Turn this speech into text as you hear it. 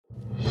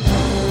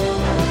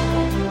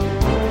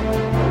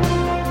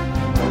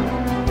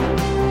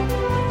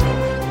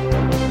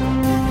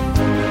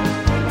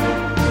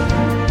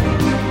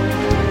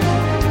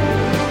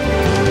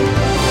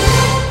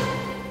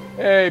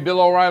Bill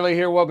O'Reilly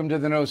here. Welcome to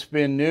the No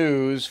Spin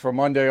News for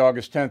Monday,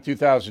 August 10th,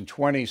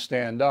 2020.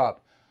 Stand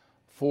up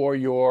for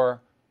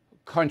your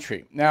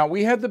country. Now,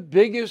 we had the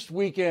biggest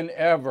weekend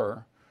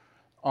ever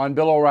on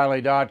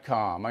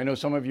BillO'Reilly.com. I know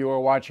some of you are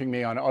watching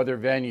me on other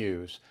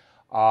venues,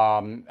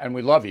 and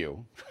we love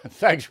you.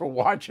 Thanks for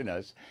watching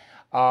us.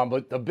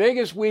 But the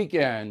biggest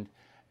weekend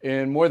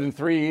in more than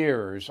 3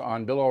 years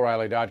on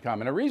BillO'Reilly.com.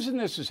 And the reason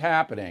this is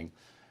happening,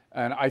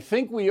 and I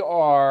think we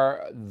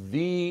are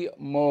the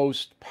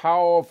most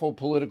powerful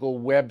political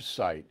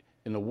website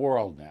in the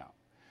world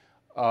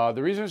now.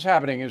 The reason it's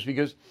happening is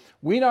because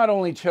we not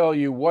only tell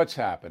you what's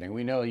happening,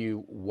 we tell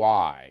you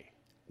why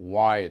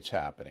it's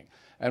happening.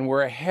 And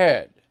we're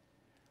ahead.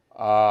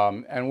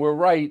 And we're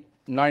right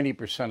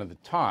 90% of the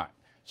time.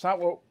 It's not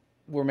what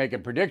we're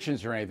making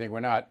predictions or anything. We're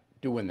not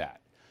doing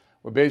that.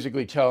 We're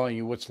basically telling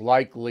you what's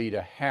likely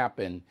to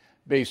happen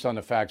based on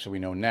the facts that we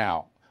know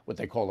now, what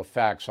they call the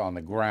facts on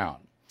the ground.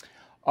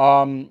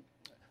 I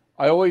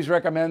always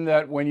recommend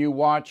that when you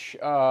watch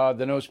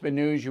the No Spin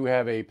News, you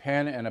have a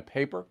pen and a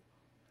paper,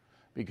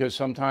 because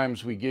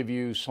sometimes we give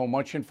you so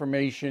much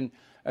information,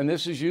 and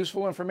this is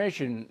useful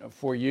information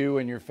for you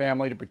and your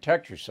family to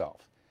protect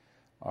yourself.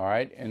 All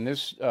right? In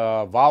this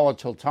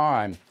volatile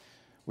time,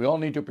 we all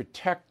need to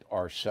protect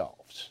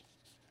ourselves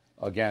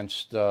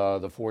against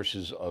the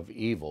forces of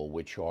evil,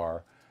 which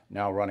are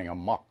now running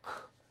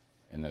amok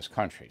in this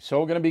country.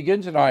 So we're going to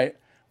begin tonight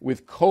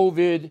with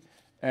COVID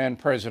and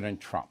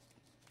President Trump.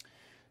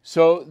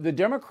 So the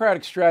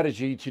Democratic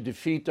strategy to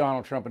defeat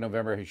Donald Trump in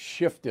November has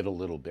shifted a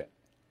little bit.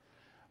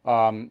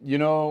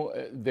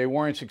 They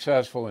weren't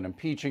successful in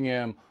impeaching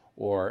him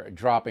or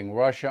dropping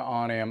Russia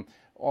on him.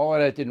 All of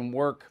that didn't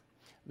work.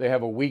 They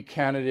have a weak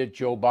candidate,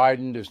 Joe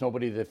Biden. There's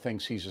nobody that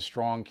thinks he's a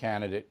strong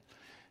candidate.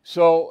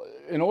 So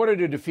in order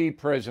to defeat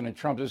President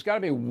Trump, there's got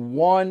to be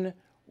one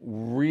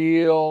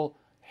real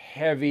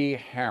heavy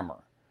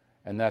hammer,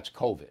 and that's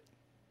COVID.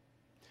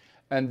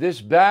 And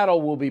this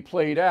battle will be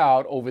played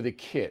out over the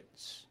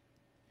kids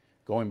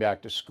going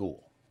back to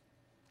school.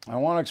 I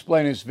want to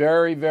explain this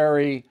very,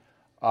 very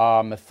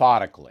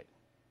methodically,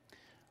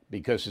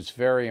 because it's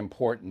very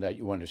important that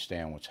you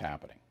understand what's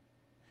happening.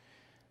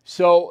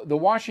 So the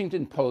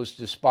Washington Post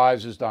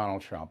despises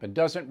Donald Trump and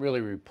doesn't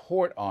really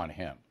report on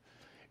him.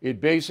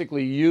 It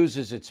basically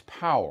uses its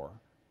power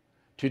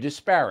to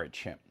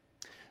disparage him.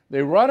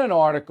 They run an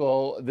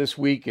article this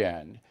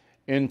weekend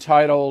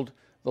entitled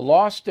 "The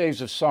Lost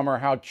Days of Summer,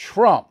 How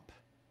Trump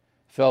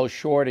Fell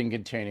Short in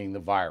Containing the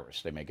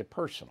Virus." They make it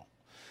personal.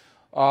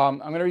 I'm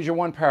going to read you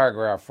one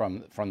paragraph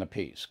from the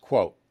piece.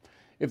 Quote,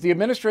 "If the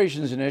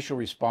administration's initial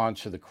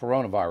response to the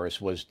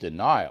coronavirus was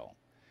denial,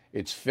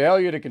 its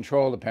failure to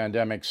control the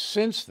pandemic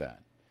since then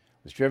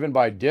was driven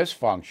by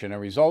dysfunction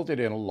and resulted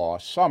in a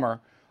lost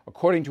summer,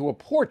 according to a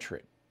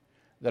portrait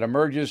that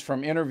emerges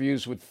from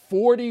interviews with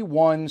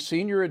 41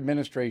 senior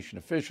administration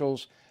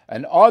officials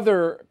and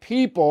other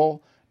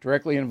people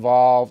directly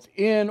involved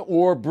in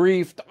or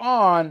briefed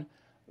on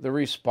the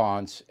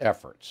response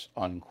efforts,"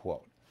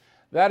 unquote.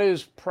 That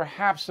is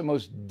perhaps the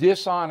most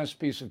dishonest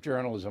piece of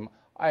journalism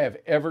I have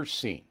ever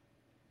seen.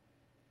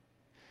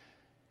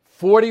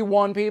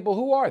 41 people,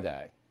 who are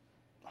they?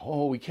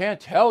 Oh, we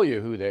can't tell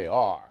you who they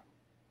are.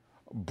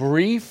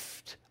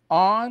 Briefed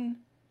on?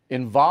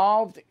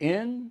 Involved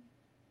in?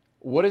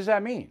 What does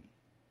that mean?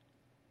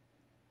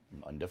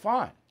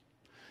 Undefined.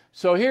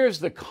 So here's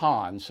the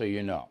con, so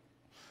you know.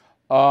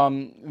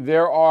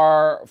 There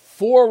are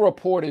 4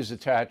 reporters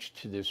attached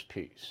to this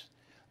piece.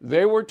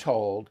 They were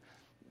told,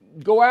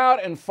 go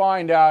out and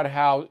find out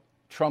how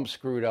Trump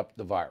screwed up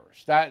the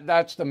virus.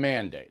 That's the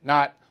mandate,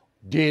 not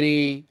did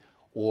he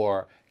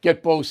or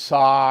get both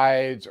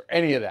sides or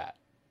any of that.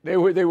 They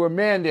were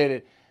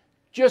mandated,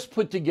 just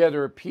put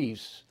together a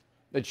piece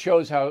that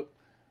shows how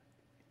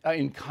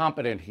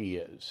incompetent he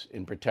is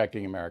in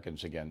protecting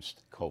Americans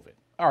against COVID.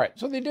 All right,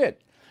 so they did.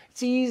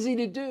 It's easy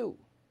to do.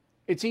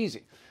 It's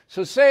easy.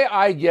 So say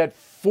I get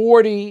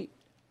 40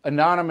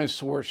 anonymous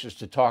sources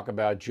to talk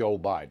about Joe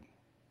Biden.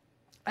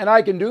 And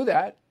I can do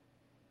that,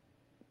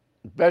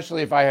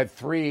 especially if I had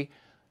 3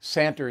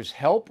 Santa's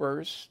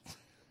helpers.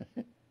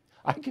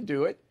 I could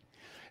do it.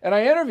 And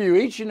I interview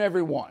each and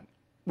every one,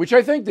 which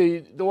I think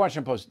the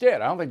Washington Post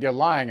did. I don't think they're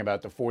lying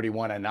about the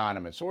 41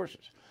 anonymous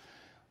sources.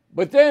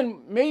 But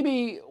then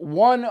maybe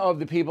one of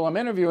the people I'm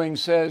interviewing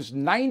says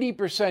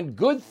 90%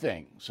 good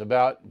things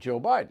about Joe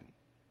Biden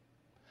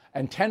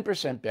and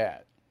 10%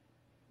 bad.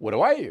 What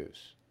do I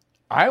use?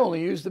 I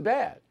only use the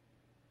bad.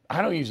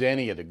 I don't use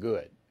any of the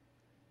good.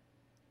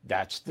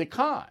 That's the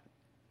con,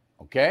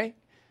 okay?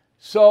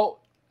 So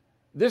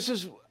this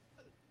is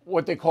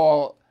what they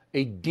call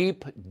a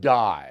deep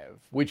dive,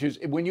 which is,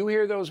 when you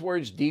hear those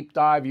words, deep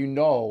dive, you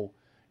know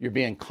you're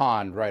being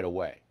conned right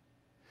away.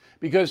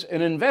 Because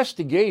an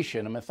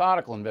investigation, a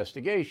methodical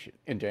investigation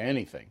into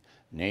anything,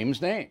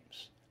 names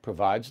names,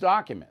 provides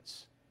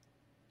documents,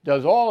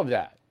 does all of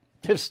that.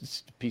 This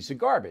is a piece of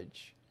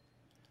garbage,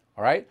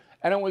 all right?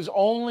 And it was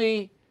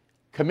only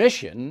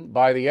commissioned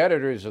by the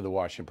editors of the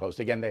Washington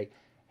Post. Again, they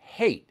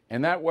hate,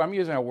 and that I'm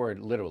using that word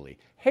literally,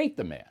 hate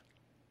the man.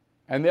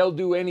 and they'll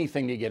do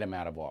anything to get him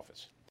out of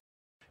office.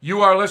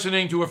 You are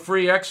listening to a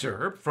free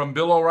excerpt from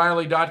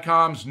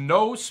BillO'Reilly.com's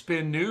No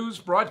Spin News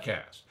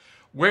broadcast,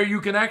 where you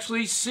can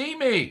actually see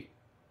me.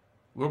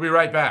 We'll be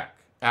right back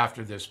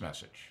after this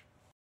message.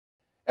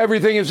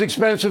 Everything is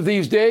expensive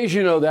these days,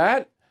 you know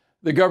that.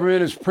 The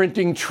government is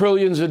printing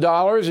trillions of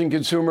dollars and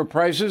consumer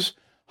prices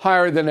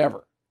higher than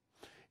ever.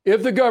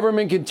 If the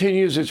government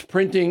continues its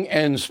printing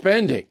and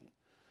spending,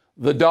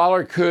 the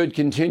dollar could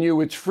continue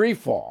its free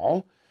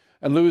fall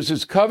and lose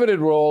its coveted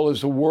role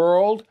as the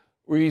world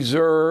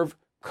reserve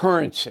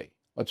currency.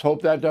 Let's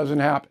hope that doesn't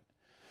happen.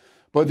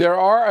 But there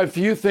are a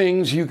few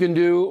things you can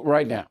do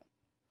right now.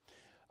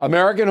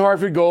 American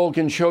Hartford Gold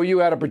can show you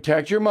how to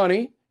protect your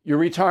money, your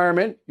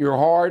retirement, your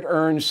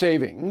hard-earned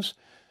savings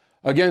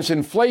against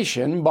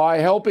inflation by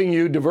helping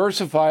you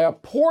diversify a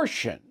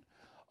portion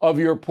of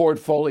your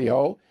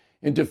portfolio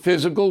into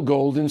physical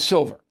gold and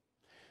silver.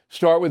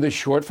 Start with a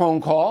short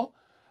phone call,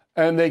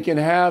 and they can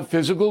have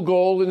physical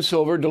gold and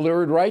silver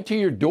delivered right to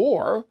your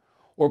door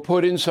or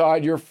put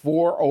inside your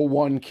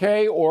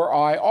 401k or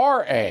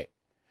IRA.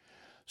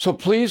 So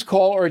please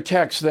call or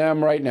text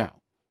them right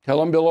now. Tell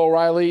them Bill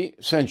O'Reilly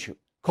sent you.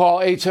 Call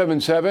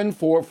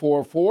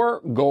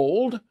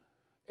 877-444-GOLD,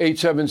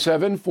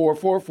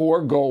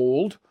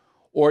 877-444-GOLD,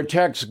 or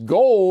text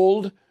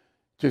GOLD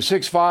to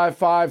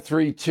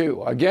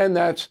 65532. Again,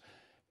 that's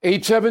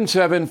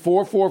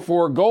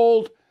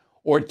 877-444-GOLD,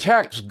 or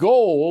text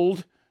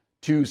GOLD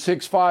to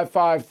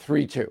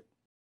 65532.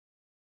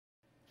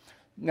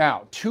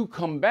 Now, to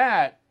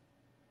combat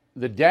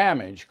the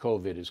damage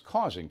COVID is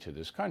causing to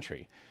this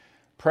country,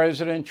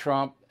 President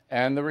Trump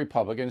and the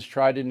Republicans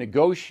tried to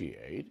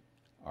negotiate,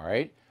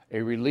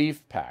 a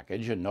relief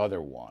package,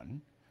 another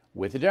one,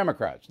 with the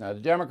Democrats. Now, the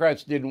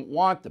Democrats didn't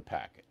want the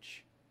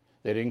package.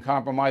 They didn't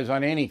compromise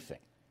on anything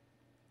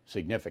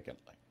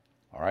significantly,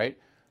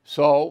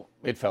 So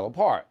it fell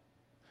apart.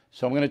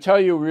 So I'm going to tell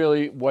you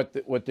really what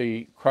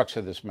the crux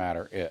of this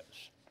matter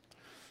is.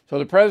 So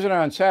the president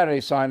on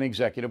Saturday signed an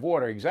executive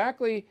order,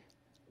 exactly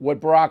what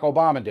Barack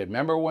Obama did.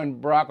 Remember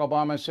when Barack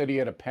Obama said he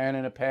had a pen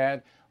and a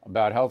pad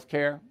about health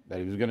care, that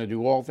he was going to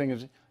do all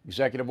things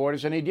executive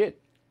orders, and he did.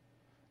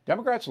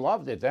 Democrats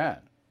loved it then.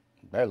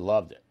 They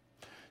loved it.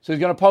 So he's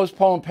going to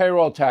postpone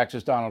payroll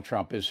taxes, Donald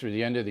Trump is, through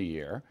the end of the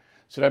year.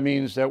 So that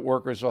means that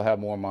workers will have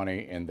more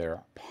money in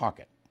their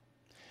pocket.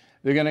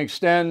 They're going to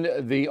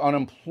extend the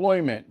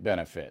unemployment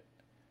benefit,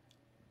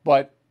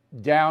 but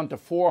down to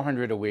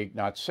 $400 a week,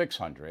 not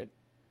 $600,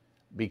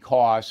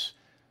 because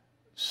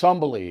some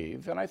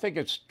believe, and I think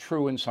it's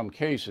true in some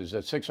cases,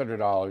 that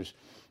 $600,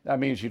 that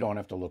means you don't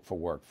have to look for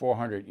work.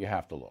 $400, you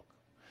have to look.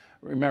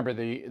 Remember,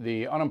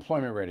 the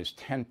unemployment rate is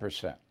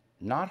 10%.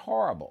 Not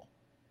horrible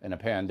in a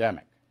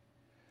pandemic.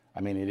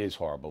 I mean, it is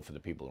horrible for the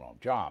people who don't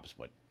have jobs,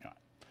 but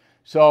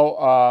So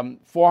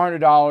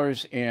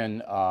 $400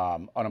 in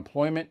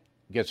unemployment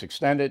gets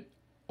extended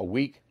a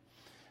week.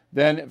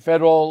 Then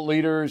federal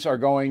leaders are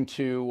going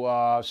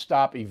to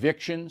stop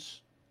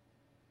evictions.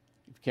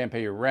 If you can't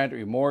pay your rent or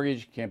your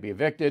mortgage, you can't be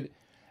evicted.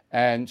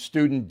 And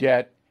student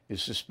debt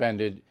is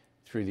suspended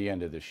through the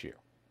end of this year.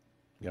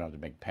 You don't have to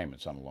make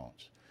payments on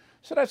loans.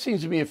 So that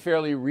seems to be a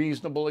fairly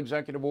reasonable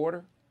executive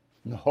order.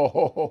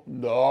 No.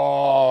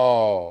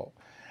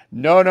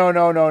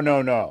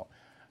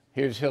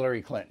 Here's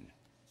Hillary Clinton.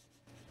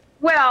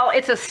 Well,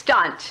 it's a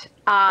stunt.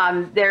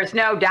 There's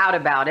no doubt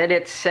about it.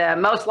 It's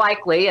most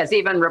likely, as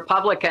even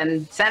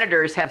Republican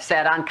senators have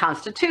said,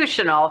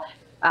 unconstitutional,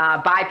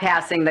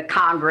 bypassing the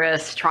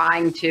Congress,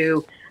 trying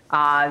to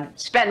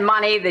spend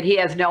money that he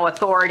has no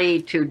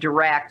authority to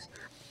direct.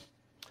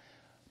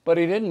 But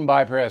he didn't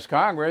bypass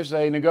Congress.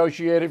 They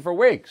negotiated for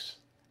weeks.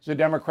 The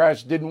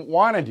Democrats didn't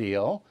want a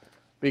deal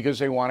because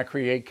they want to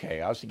create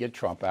chaos to get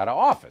Trump out of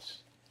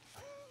office.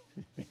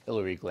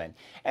 Hillary Clinton.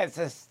 It's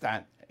a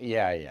stunt.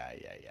 Yeah.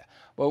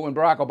 But when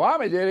Barack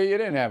Obama did it, you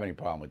didn't have any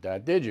problem with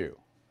that, did you?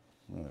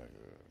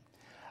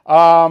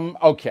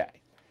 Okay.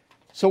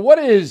 So what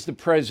is the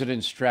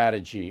president's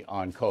strategy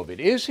on COVID?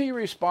 Is he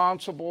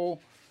responsible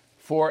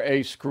for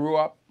a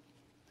screw-up?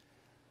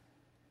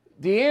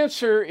 The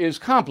answer is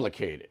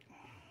complicated.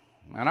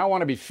 And I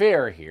want to be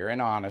fair here and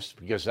honest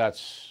because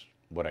that's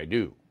what I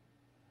do.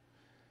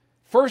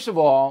 First of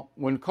all,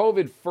 when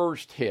COVID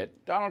first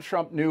hit, Donald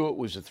Trump knew it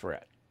was a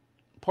threat.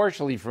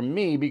 Partially from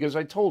me because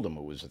I told him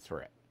it was a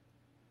threat.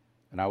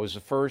 And I was the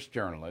first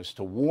journalist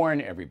to warn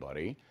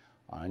everybody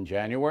on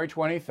January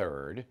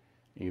 23rd,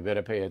 you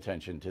better pay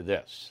attention to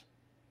this.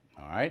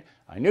 All right?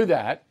 I knew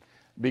that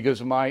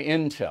because of my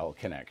intel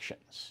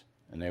connections.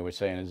 And they were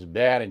saying it's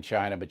bad in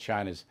China, but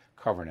China's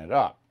covering it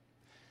up.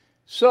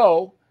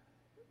 So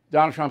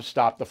Donald Trump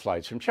stopped the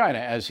flights from China,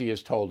 as he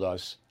has told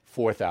us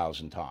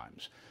 4,000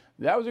 times.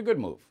 That was a good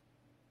move.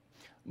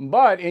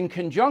 But in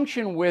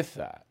conjunction with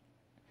that,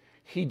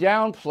 he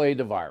downplayed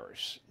the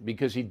virus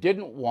because he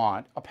didn't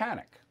want a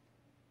panic.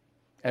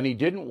 And he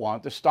didn't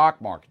want the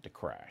stock market to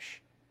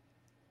crash.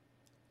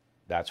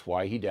 That's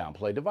why he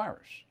downplayed the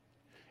virus.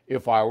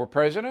 If I were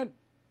president,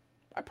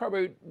 I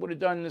probably would have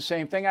done the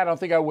same thing. I don't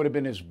think I would have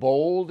been as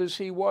bold as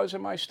he was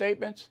in my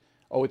statements.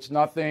 oh, it's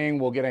nothing,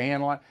 we'll get a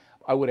handle on it.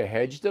 I would have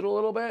hedged it a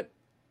little bit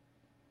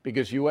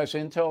because U.S.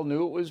 Intel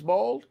knew it was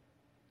bold.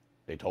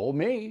 They told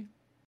me.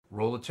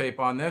 Roll the tape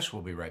on this.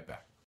 We'll be right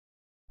back.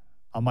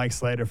 I'm Mike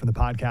Slater from the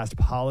podcast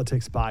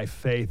Politics by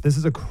Faith. This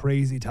is a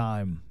crazy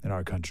time in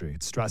our country.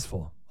 It's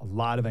stressful, a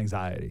lot of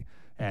anxiety,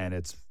 and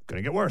it's going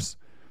to get worse.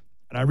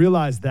 And I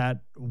realized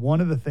that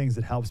one of the things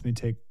that helps me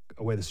take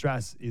away the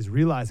stress is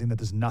realizing that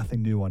there's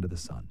nothing new under the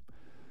sun.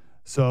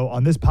 So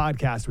on this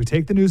podcast, we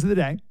take the news of the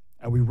day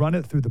and we run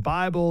it through the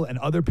Bible and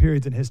other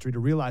periods in history to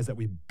realize that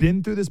we've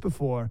been through this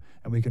before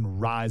and we can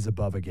rise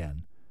above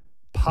again.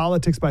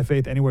 Politics by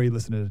Faith, anywhere you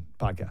listen to the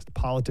podcast.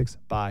 Politics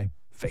by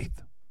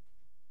Faith.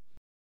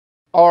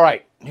 All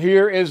right,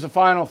 here is the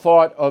final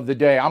thought of the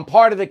day. I'm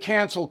part of the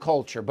cancel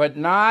culture, but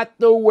not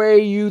the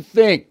way you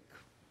think.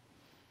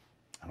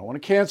 I don't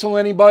want to cancel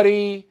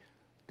anybody.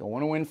 Don't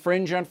want to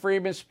infringe on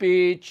freedom of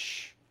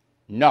speech.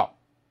 No.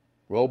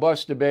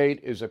 Robust debate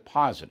is a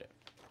positive.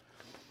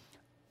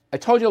 I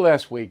told you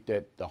last week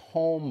that the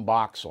Home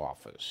Box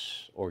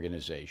Office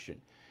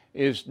organization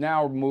is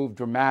now moved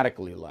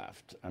dramatically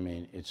left. I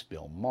mean, it's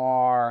Bill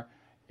Maher.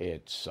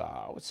 It's,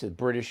 what's the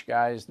British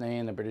guy's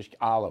name? The British,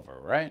 Oliver,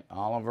 right?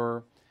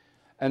 Oliver.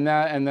 And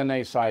then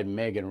they cite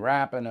Megan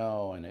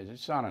Rapinoe, and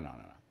it's on and on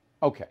and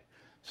on. Okay.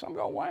 So I'm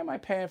going, why am I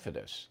paying for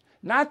this?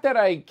 Not that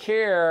I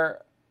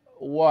care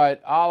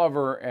what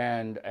Oliver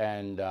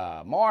and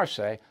Maher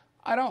say.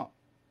 I don't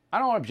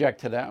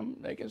object to them.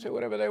 They can say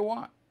whatever they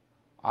want.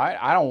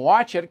 I don't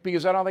watch it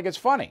because I don't think it's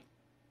funny.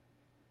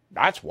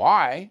 That's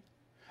why.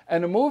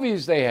 And the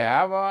movies they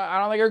have, I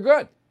don't think are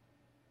good.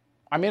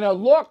 I mean, a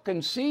look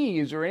and see,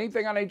 is there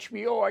anything on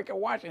HBO I can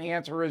watch? And the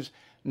answer is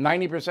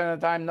 90% of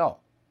the time, no.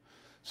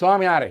 So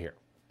I'm out of here.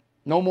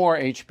 No more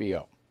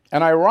HBO.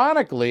 And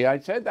ironically, I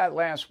said that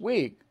last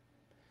week,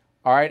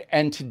 all right,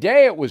 and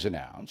today it was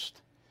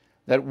announced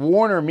that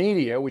Warner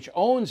Media, which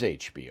owns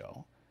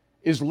HBO,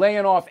 is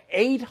laying off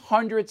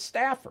 800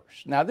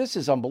 staffers. Now, this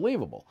is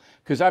unbelievable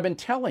because I've been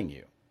telling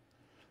you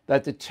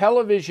that the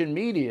television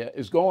media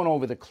is going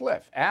over the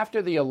cliff.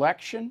 After the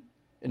election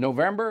in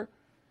November,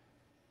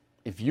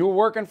 if you're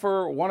working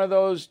for one of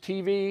those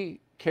TV,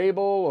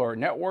 cable, or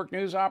network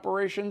news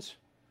operations,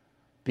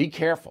 be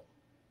careful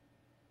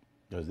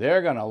because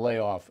they're going to lay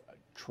off a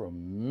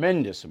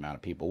tremendous amount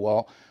of people.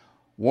 Well,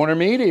 Warner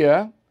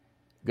Media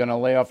going to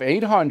lay off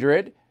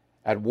 800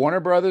 at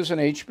Warner Brothers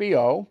and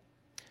HBO.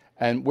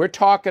 And we're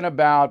talking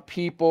about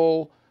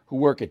people who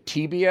work at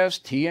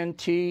TBS,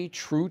 TNT,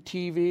 True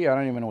TV. I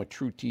don't even know what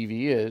True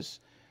TV is.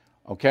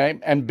 Okay?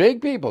 And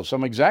big people,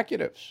 some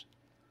executives.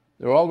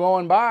 They're all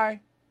going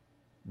by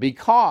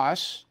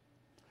because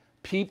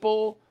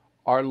people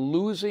are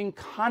losing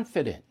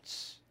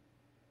confidence.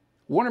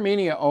 Warner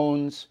Media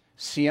owns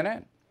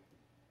CNN.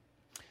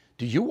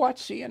 Do you watch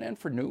CNN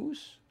for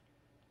news?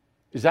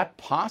 Is that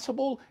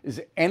possible?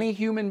 Is any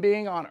human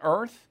being on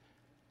earth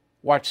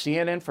watch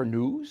CNN for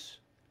news?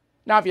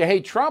 Now, if you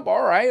hate Trump,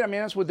 all right. I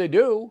mean, that's what they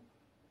do.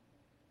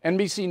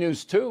 NBC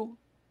News, too.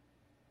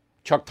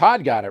 Chuck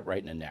Todd got it right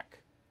in the neck.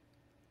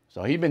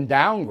 So he's been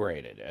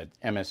downgraded at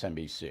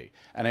MSNBC.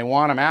 And they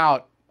want him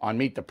out on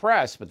Meet the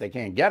Press, but they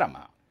can't get him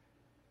out.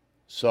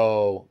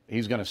 So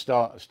he's going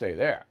to stay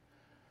there.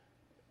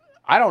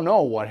 I don't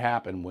know what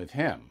happened with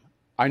him.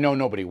 I know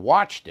nobody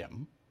watched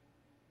him.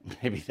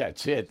 Maybe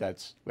that's it.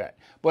 That's right.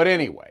 But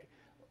anyway,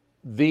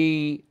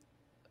 the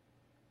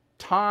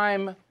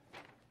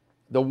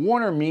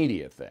Warner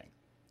Media thing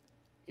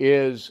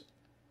is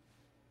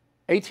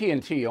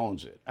AT&T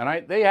owns it,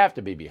 and they have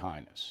to be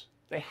behind this.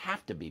 They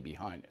have to be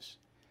behind this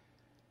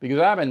because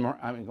I've been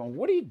going,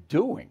 what are you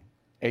doing,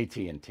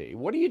 AT&T?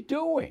 What are you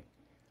doing?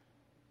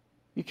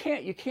 You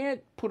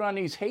can't put on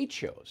these hate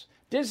shows.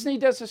 Disney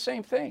does the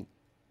same thing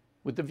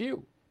with The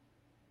View.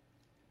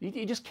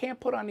 You just can't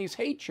put on these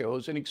hate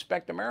shows and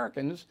expect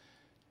Americans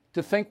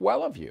to think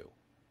well of you.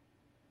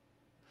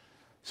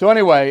 So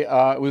anyway,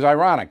 it was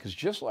ironic because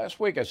just last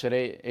week I said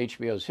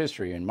HBO's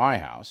history in my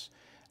house,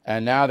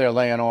 and now they're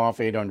laying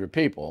off 800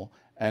 people,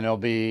 and there'll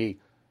be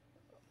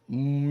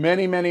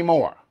many, many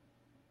more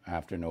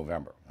after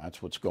November.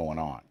 That's what's going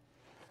on.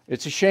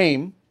 It's a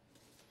shame.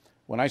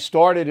 When I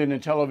started in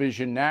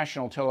the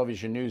national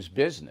television news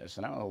business,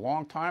 and that was a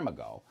long time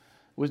ago,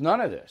 it was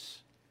none of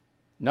this.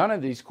 None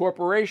of these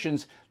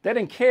corporations, they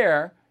didn't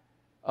care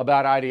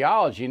about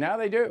ideology. Now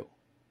they do.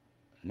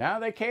 Now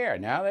they care.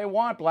 Now they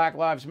want Black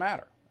Lives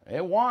Matter.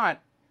 They want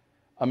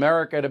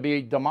America to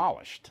be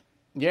demolished.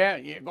 Yeah,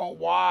 you're going,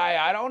 why?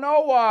 I don't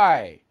know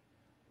why.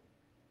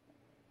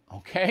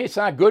 Okay, it's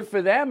not good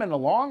for them in the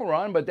long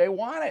run, but they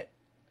want it.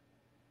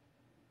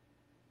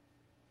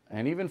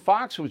 And even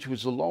Fox, which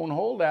was the lone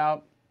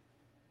holdout,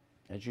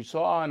 as you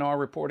saw in our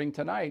reporting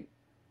tonight,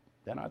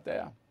 they're not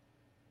there.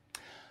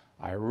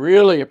 I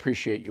really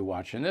appreciate you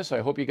watching this. I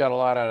hope you got a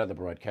lot out of the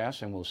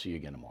broadcast, and we'll see you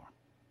again tomorrow.